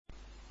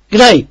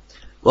G'day,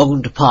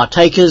 welcome to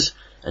Partakers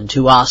and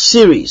to our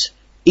series,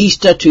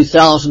 Easter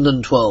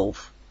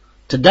 2012.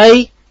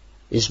 Today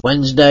is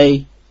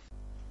Wednesday.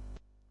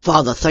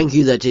 Father, thank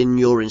you that in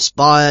your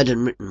inspired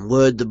and written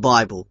word, the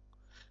Bible,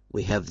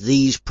 we have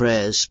these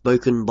prayers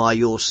spoken by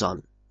your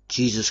Son,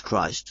 Jesus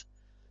Christ,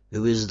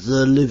 who is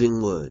the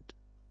living word.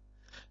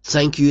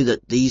 Thank you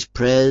that these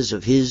prayers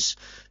of his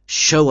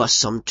show us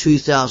some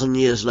 2,000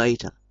 years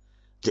later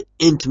the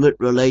intimate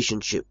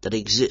relationship that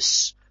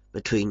exists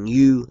between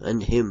you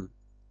and him.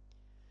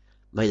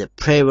 May the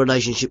prayer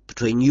relationship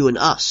between you and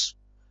us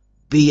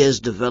be as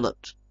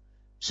developed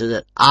so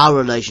that our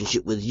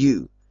relationship with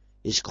you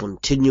is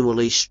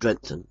continually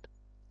strengthened.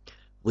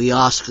 We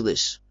ask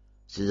this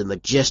through the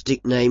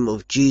majestic name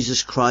of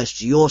Jesus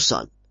Christ, your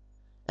Son,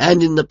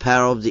 and in the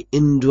power of the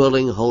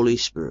indwelling Holy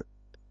Spirit.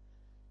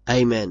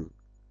 Amen.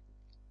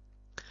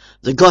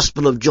 The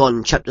Gospel of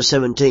John, chapter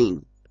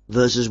 17,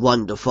 verses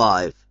 1 to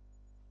 5.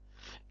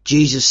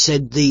 Jesus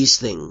said these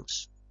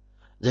things.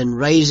 Then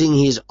raising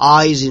his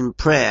eyes in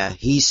prayer,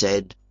 he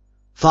said,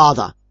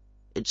 Father,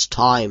 it's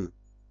time.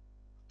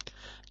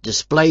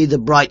 Display the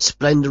bright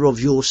splendor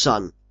of your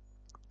Son,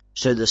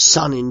 so the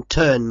Son in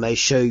turn may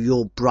show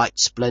your bright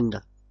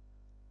splendor.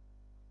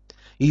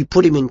 You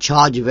put him in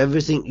charge of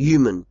everything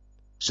human,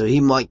 so he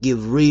might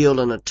give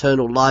real and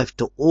eternal life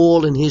to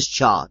all in his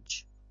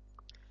charge.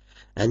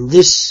 And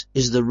this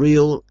is the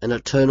real and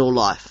eternal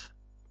life,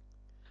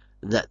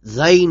 that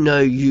they know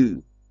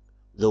you,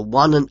 the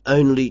one and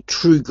only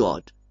true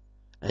God,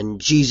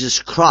 and Jesus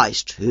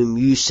Christ whom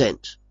you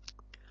sent.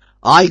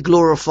 I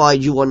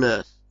glorified you on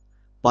earth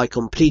by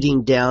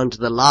completing down to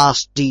the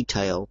last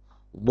detail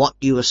what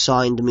you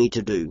assigned me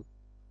to do.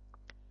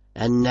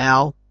 And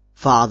now,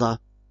 Father,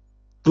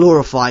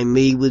 glorify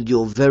me with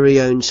your very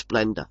own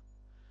splendor,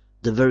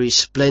 the very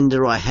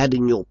splendor I had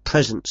in your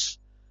presence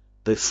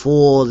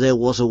before there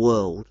was a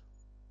world.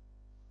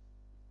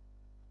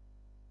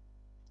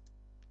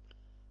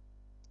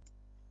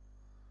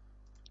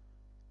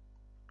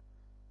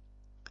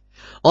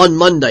 On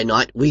Monday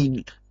night,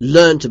 we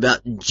learnt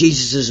about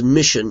Jesus'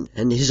 mission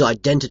and his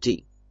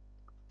identity.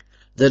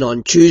 Then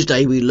on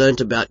Tuesday, we learnt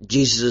about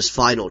Jesus'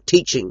 final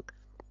teaching,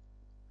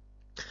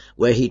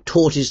 where he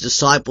taught his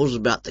disciples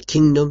about the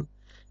kingdom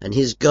and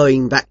his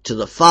going back to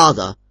the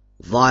Father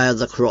via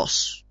the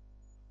cross.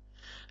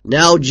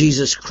 Now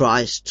Jesus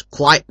Christ,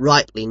 quite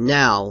rightly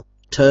now,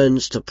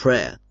 turns to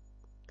prayer.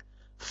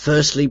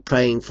 Firstly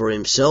praying for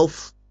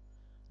himself,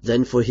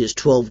 then for his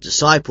 12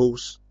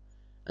 disciples,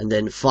 and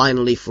then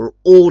finally for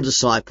all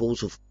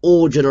disciples of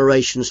all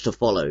generations to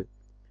follow,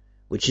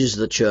 which is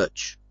the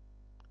church.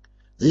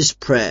 This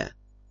prayer,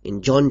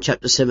 in John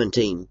chapter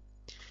 17,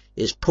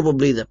 is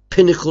probably the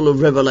pinnacle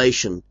of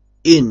revelation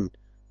in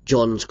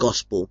John's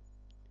Gospel.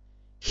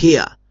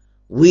 Here,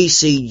 we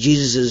see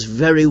Jesus'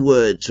 very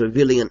words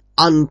revealing an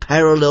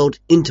unparalleled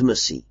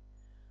intimacy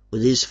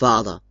with his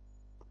Father.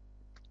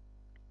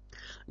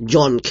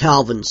 John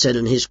Calvin said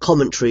in his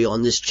commentary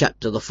on this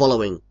chapter the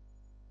following: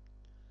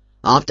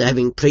 After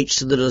having preached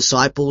to the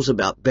disciples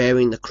about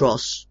bearing the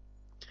cross,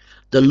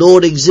 the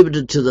Lord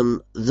exhibited to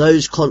them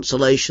those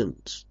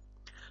consolations,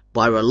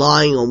 by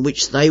relying on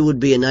which they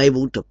would be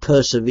enabled to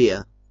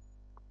persevere.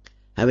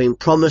 Having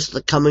promised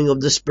the coming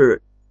of the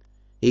Spirit,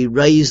 he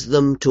raised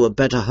them to a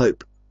better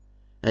hope,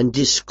 and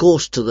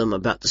discoursed to them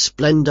about the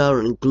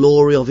splendor and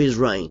glory of his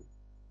reign.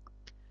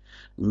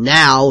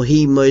 Now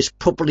he most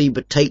properly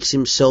betakes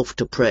himself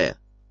to prayer,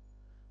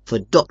 for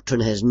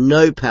doctrine has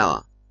no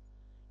power,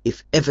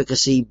 if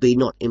efficacy be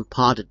not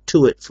imparted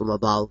to it from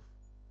above.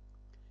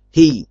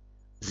 He,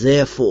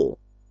 therefore,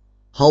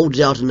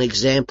 holds out an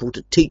example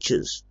to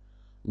teachers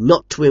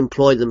not to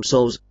employ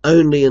themselves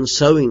only in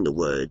sowing the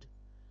word,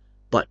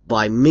 but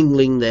by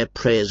mingling their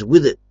prayers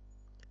with it,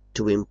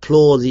 to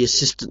implore the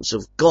assistance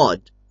of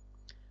God,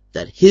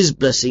 that his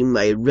blessing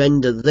may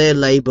render their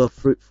labour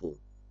fruitful.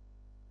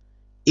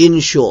 In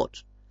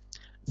short,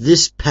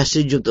 this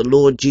passage of the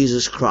Lord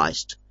Jesus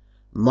Christ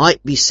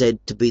might be said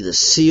to be the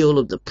seal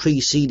of the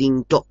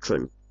preceding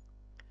doctrine,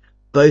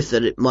 both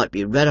that it might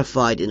be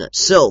ratified in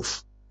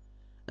itself,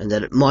 and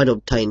that it might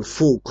obtain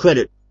full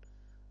credit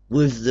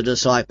with the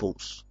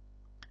disciples.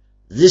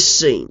 This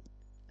scene,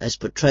 as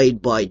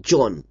portrayed by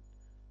John,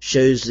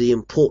 shows the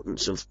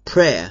importance of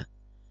prayer,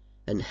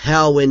 and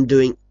how when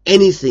doing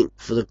anything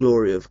for the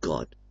glory of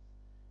God,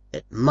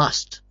 it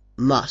must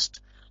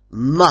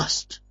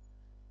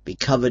be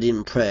covered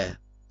in prayer.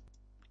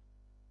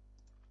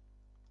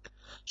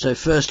 So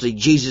firstly,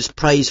 Jesus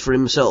prays for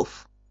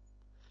himself.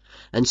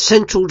 And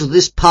central to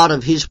this part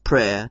of his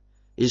prayer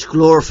is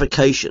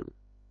glorification.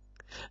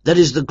 That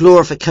is the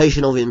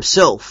glorification of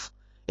himself,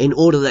 in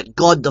order that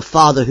God the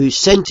Father who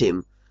sent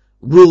him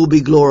will be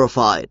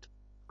glorified.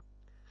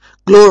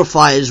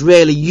 Glorify is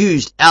rarely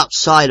used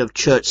outside of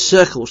church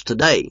circles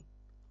today.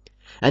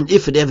 And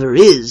if it ever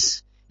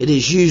is, it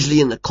is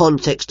usually in the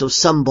context of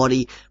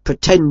somebody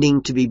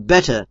pretending to be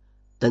better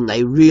than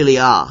they really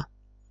are.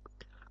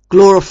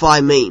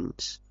 Glorify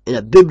means, in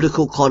a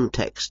biblical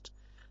context,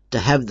 to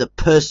have the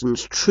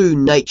person's true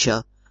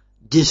nature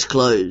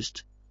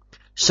disclosed,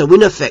 So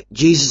in effect,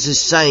 Jesus is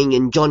saying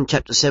in John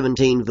chapter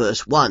 17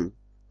 verse 1,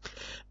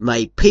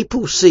 may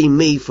people see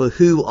me for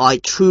who I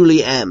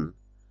truly am,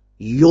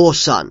 your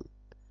Son,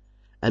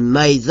 and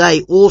may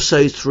they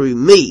also through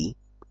me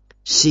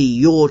see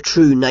your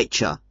true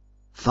nature,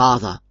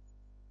 Father.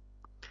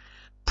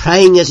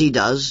 Praying as he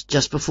does,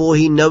 just before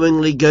he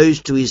knowingly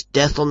goes to his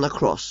death on the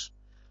cross,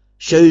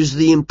 shows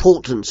the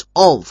importance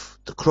of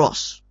the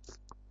cross.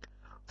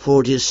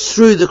 For it is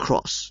through the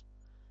cross,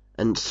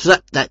 and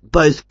that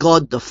both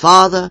God the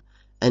Father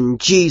and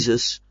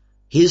Jesus,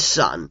 his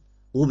Son,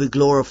 will be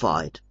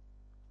glorified.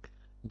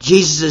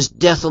 Jesus'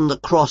 death on the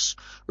cross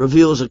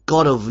reveals a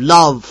God of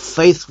love,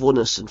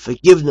 faithfulness and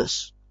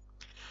forgiveness.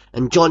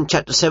 And John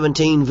chapter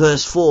 17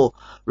 verse 4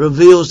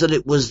 reveals that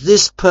it was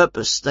this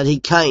purpose that he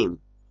came,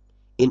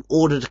 in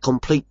order to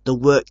complete the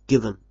work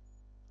given.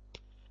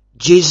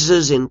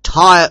 Jesus'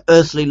 entire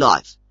earthly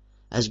life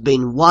has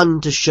been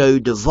one to show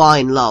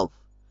divine love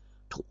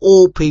to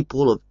all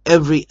people of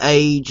every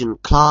age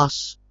and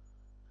class.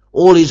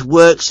 All his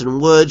works and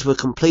words were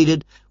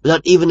completed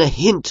without even a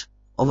hint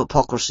of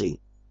hypocrisy.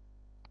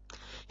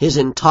 His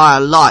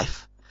entire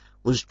life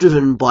was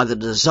driven by the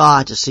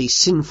desire to see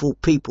sinful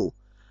people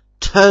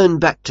turn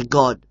back to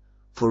God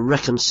for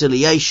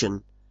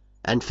reconciliation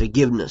and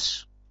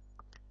forgiveness.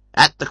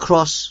 At the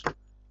cross,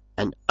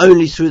 and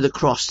only through the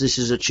cross, this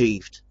is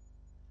achieved.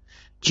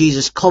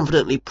 Jesus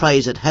confidently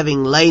prays that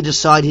having laid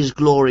aside his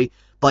glory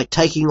by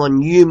taking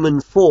on human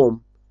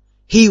form,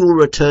 he will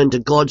return to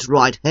God's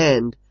right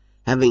hand,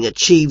 having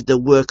achieved the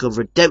work of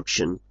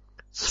redemption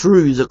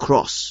through the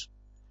cross.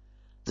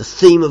 The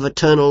theme of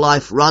eternal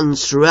life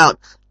runs throughout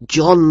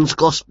John's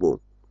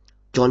Gospel,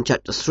 John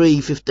chapter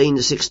 3, 15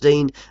 to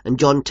 16, and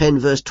John 10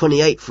 verse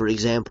 28, for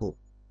example.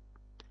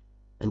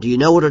 And do you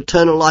know what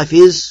eternal life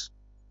is?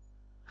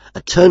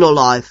 Eternal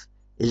life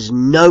is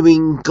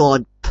knowing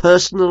God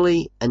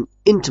personally and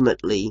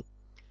intimately,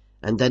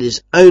 and that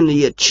is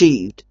only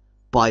achieved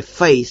by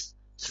faith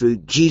through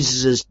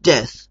Jesus'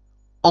 death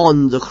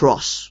on the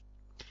cross.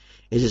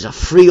 It is a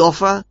free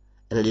offer,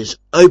 and it is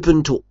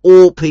open to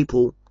all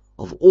people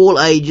of all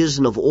ages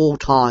and of all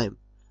time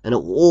and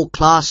of all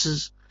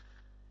classes.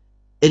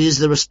 It is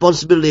the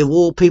responsibility of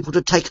all people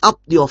to take up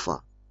the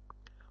offer.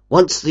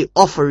 Once the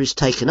offer is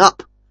taken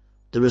up,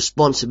 the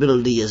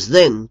responsibility is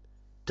then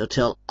to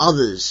tell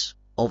others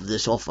of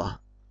this offer.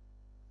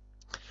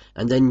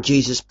 And then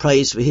Jesus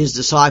prays for his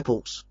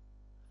disciples.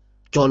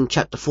 John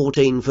chapter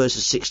 14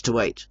 verses 6 to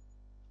 8.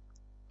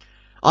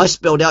 I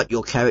spelled out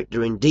your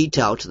character in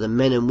detail to the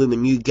men and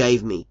women you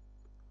gave me.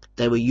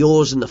 They were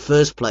yours in the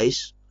first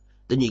place,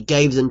 then you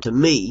gave them to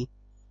me,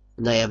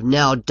 and they have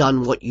now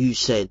done what you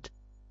said.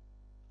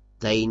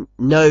 They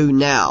know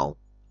now,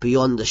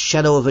 beyond the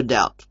shadow of a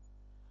doubt,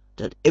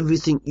 that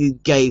everything you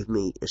gave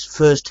me is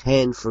first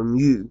hand from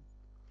you.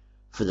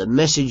 For the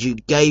message you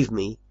gave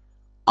me,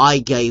 I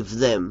gave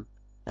them,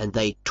 and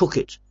they took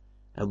it,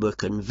 and were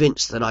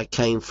convinced that I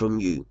came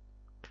from you.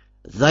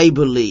 They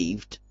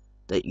believed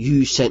that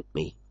you sent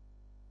me.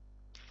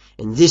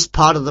 In this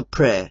part of the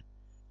prayer,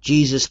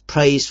 Jesus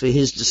prays for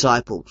his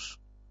disciples.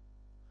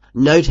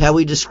 Note how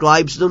he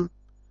describes them.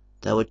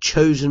 They were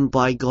chosen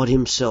by God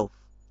himself,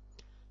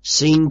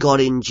 seen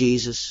God in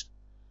Jesus,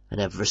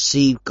 and have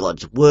received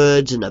God's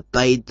words and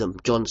obeyed them.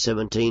 John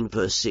 17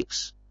 verse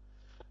 6.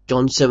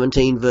 John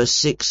 17 verse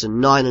 6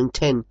 and 9 and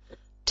 10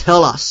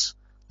 tell us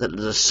that the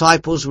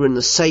disciples were in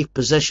the safe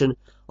possession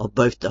of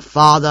both the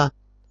Father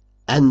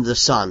and the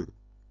Son.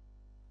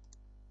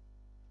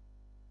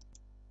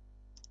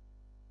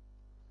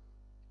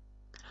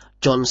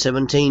 John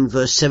 17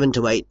 verse 7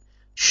 to 8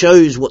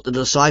 shows what the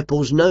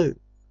disciples know.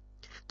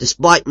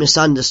 Despite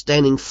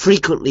misunderstanding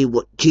frequently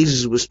what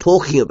Jesus was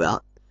talking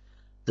about,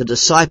 the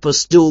disciples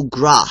still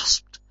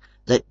grasped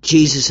that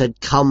Jesus had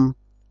come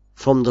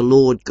from the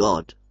Lord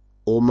God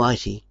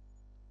Almighty.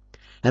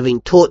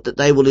 Having taught that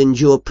they will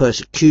endure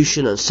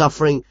persecution and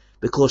suffering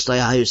because they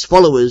are his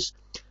followers,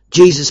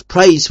 Jesus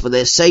prays for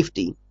their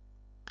safety.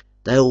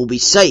 They will be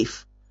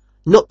safe,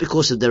 not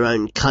because of their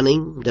own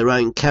cunning, their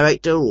own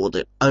character, or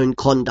their own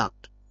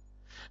conduct.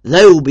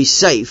 They will be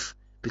safe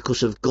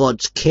because of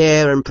God's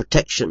care and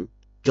protection.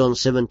 John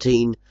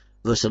 17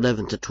 verse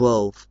 11 to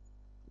 12.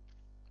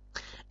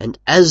 And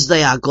as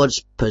they are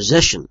God's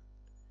possession,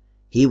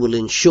 he will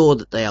ensure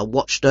that they are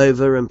watched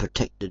over and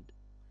protected.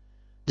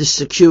 This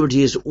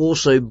security is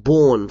also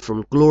born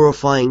from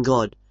glorifying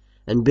God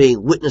and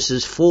being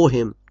witnesses for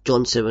him.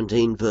 John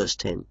 17 verse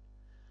 10.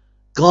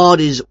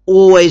 God is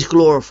always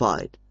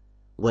glorified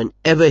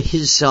whenever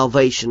his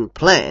salvation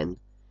plan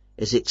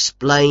is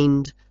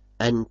explained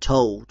and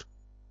told.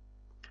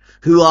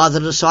 Who are the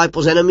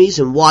disciples' enemies,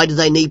 and why do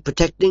they need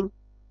protecting?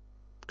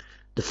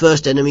 The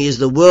first enemy is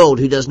the world,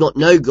 who does not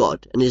know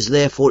God and is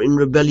therefore in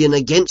rebellion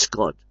against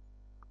God.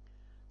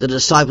 The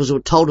disciples were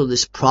told of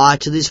this prior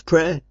to this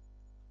prayer.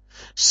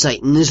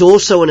 Satan is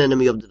also an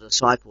enemy of the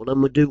disciple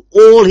and will do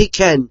all he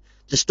can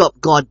to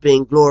stop God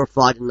being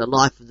glorified in the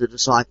life of the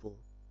disciple.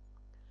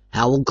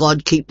 How will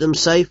God keep them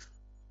safe?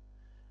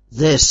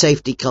 Their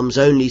safety comes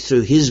only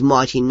through his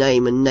mighty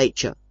name and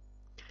nature.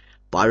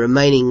 by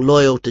remaining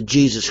loyal to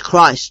Jesus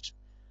Christ,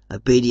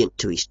 obedient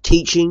to his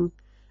teaching,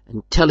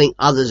 and telling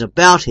others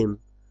about him,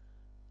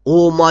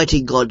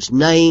 Almighty God's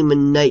name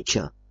and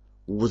nature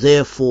will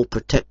therefore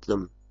protect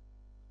them.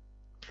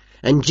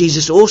 And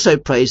Jesus also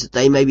prays that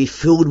they may be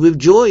filled with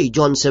joy,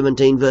 John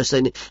 17 verse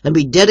 18, and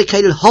be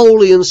dedicated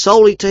wholly and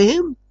solely to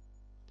him.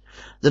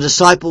 The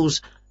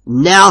disciples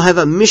now have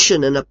a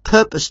mission and a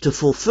purpose to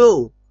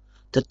fulfill,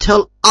 to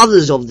tell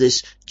others of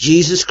this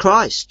Jesus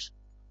Christ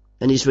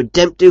and his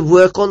redemptive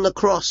work on the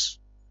cross.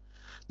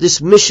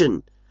 This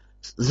mission,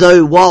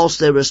 though whilst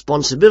their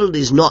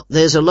responsibility is not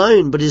theirs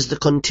alone, but is the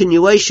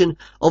continuation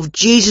of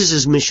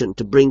Jesus' mission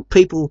to bring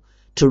people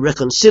to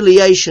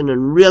reconciliation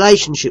and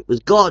relationship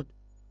with God.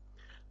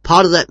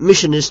 Part of that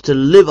mission is to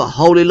live a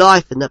holy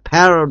life in the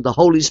power of the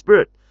Holy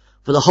Spirit,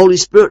 for the Holy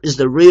Spirit is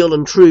the real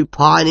and true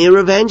pioneer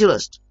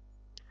evangelist.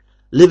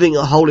 Living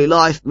a holy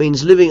life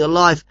means living a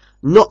life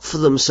not for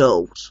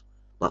themselves,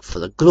 but for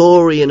the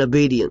glory and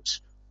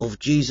obedience of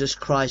Jesus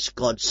Christ,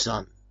 God's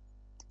Son.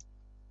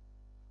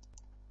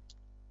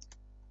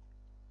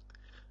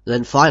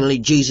 Then finally,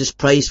 Jesus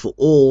prays for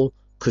all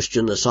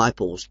Christian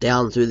disciples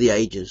down through the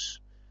ages.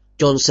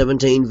 John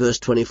 17 verse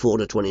 24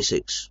 to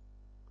 26.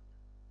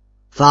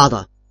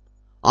 Father,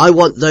 I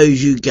want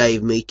those you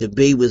gave me to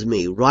be with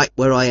me right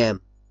where I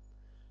am,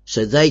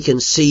 so they can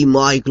see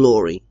my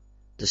glory,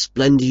 the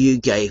splendor you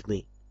gave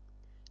me,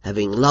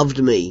 having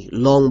loved me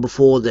long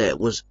before there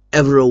was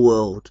ever a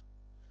world.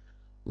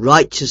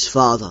 Righteous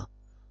Father,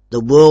 the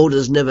world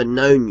has never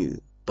known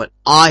you, but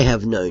I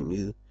have known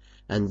you,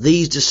 and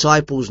these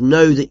disciples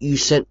know that you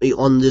sent me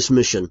on this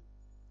mission.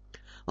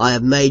 I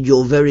have made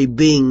your very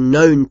being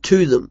known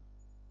to them,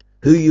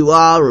 who you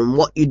are and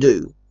what you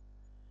do,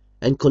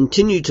 and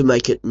continue to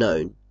make it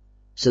known,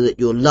 so that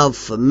your love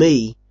for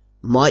me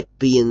might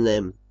be in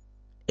them,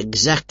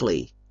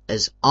 exactly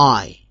as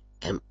I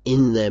am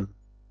in them.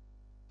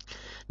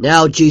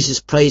 Now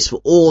Jesus prays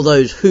for all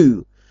those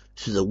who,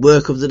 through the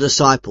work of the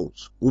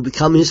disciples, will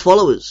become his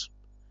followers.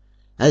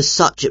 As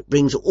such, it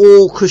brings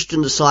all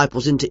Christian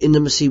disciples into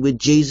intimacy with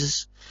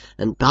Jesus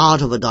and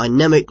part of a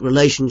dynamic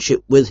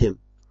relationship with him.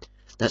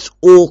 That's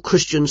all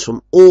Christians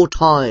from all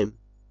time.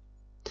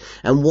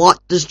 And what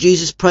does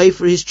Jesus pray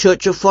for his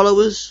church of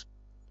followers?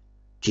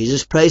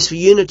 Jesus prays for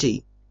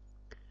unity.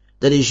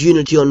 That is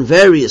unity on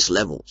various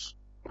levels.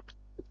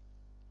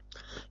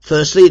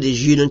 Firstly, it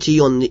is unity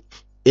on the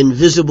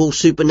invisible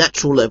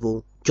supernatural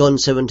level. John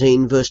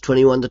 17 verse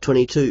 21 to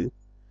 22.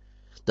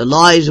 The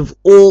lives of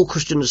all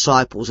Christian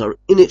disciples are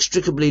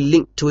inextricably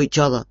linked to each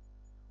other,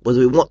 whether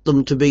we want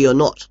them to be or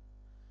not,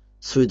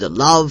 through the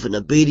love and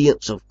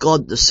obedience of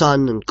God the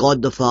Son and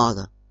God the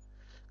Father.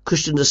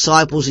 Christian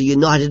disciples are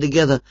united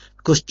together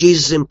because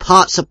Jesus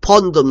imparts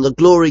upon them the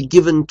glory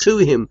given to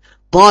him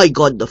by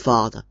God the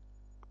Father.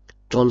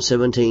 John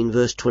 17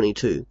 verse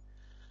 22.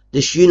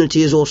 This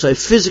unity is also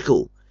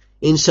physical,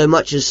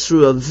 insomuch as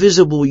through a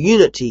visible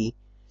unity,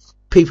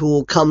 people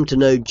will come to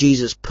know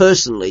Jesus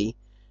personally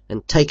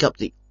and take up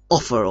the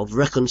offer of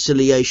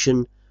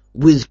reconciliation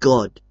with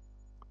God.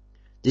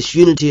 This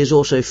unity is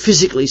also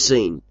physically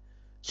seen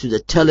through the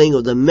telling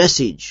of the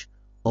message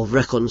of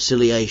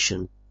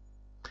reconciliation.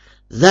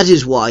 That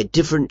is why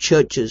different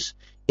churches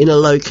in a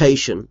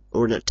location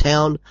or in a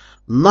town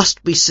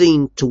must be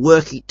seen to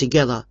work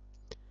together,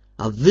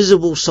 a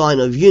visible sign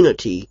of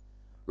unity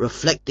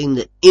reflecting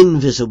the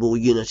invisible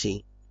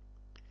unity.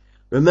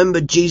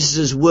 Remember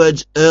Jesus'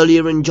 words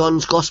earlier in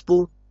John's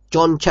Gospel?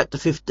 John chapter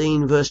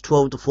 15 verse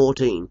 12 to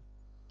 14.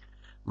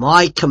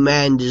 My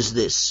command is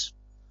this: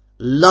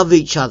 love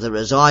each other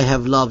as I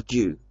have loved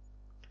you.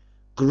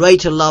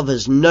 Greater love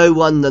has no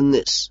one than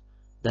this,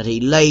 that he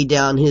lay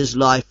down his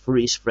life for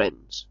his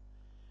friends.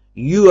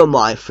 You are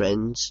my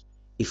friends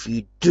if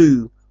you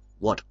do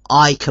what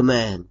I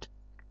command.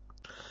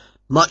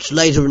 Much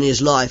later in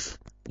his life,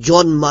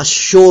 John must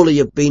surely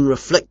have been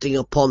reflecting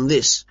upon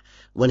this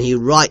when he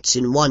writes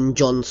in 1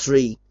 John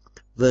 3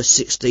 verse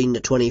 16 to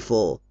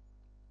 24.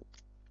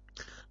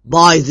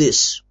 By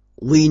this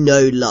we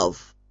know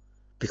love,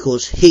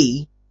 because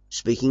he,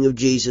 speaking of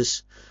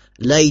Jesus,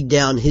 laid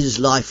down his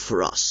life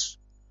for us,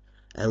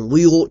 and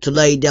we ought to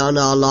lay down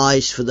our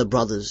lives for the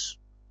brothers.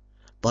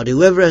 But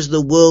whoever has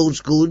the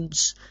world's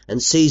goods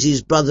and sees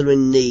his brother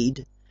in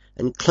need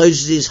and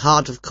closes his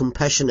heart of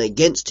compassion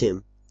against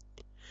him,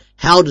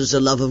 how does the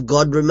love of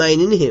God remain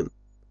in him?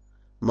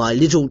 My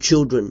little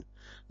children,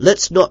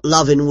 let's not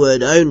love in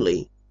word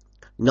only,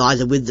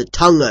 neither with the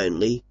tongue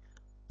only,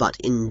 but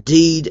in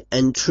deed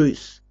and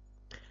truth.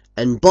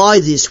 And by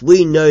this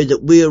we know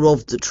that we are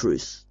of the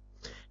truth,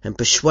 and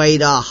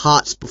persuade our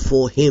hearts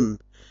before him,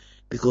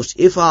 because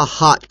if our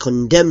heart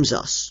condemns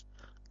us,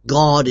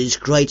 God is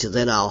greater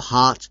than our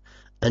heart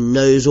and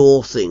knows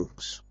all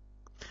things.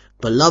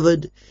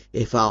 Beloved,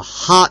 if our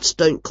hearts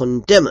don't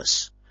condemn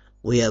us,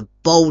 we have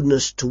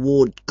boldness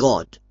toward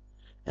God,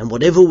 and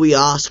whatever we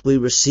ask we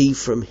receive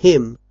from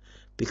him,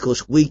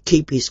 because we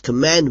keep his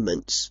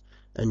commandments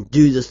and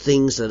do the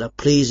things that are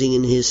pleasing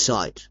in his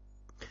sight.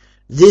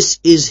 This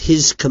is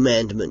his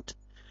commandment,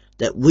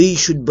 that we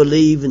should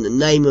believe in the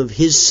name of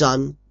his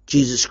Son,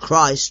 Jesus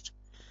Christ,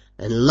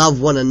 and love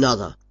one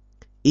another,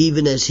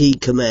 even as he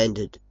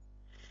commanded.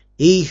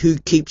 He who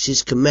keeps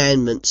his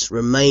commandments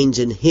remains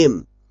in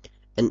him,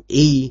 and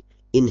he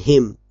in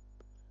him.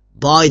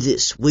 By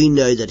this we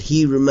know that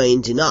he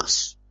remains in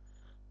us,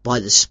 by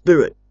the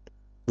Spirit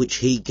which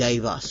he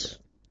gave us.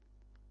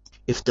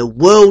 If the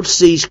world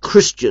sees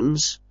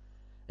Christians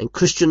and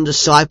Christian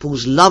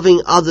disciples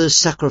loving others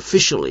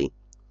sacrificially,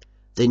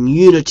 then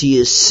unity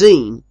is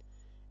seen,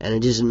 and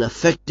it is an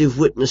effective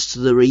witness to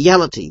the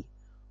reality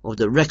of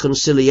the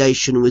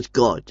reconciliation with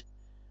God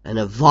and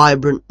a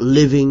vibrant,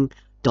 living,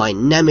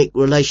 dynamic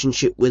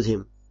relationship with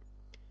him.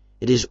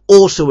 It is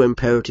also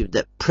imperative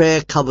that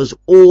prayer covers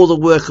all the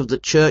work of the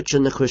church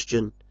and the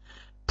Christian.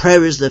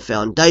 Prayer is the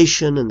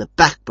foundation and the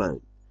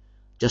backbone,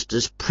 just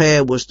as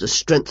prayer was the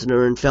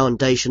strengthener and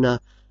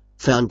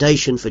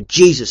foundation for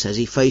Jesus as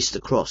he faced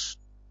the cross.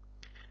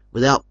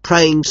 Without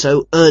praying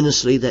so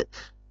earnestly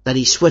that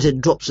he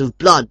sweated drops of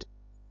blood,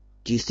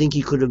 do you think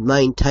he could have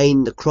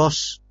maintained the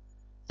cross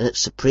and its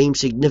supreme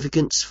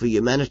significance for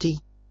humanity?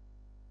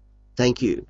 Thank you.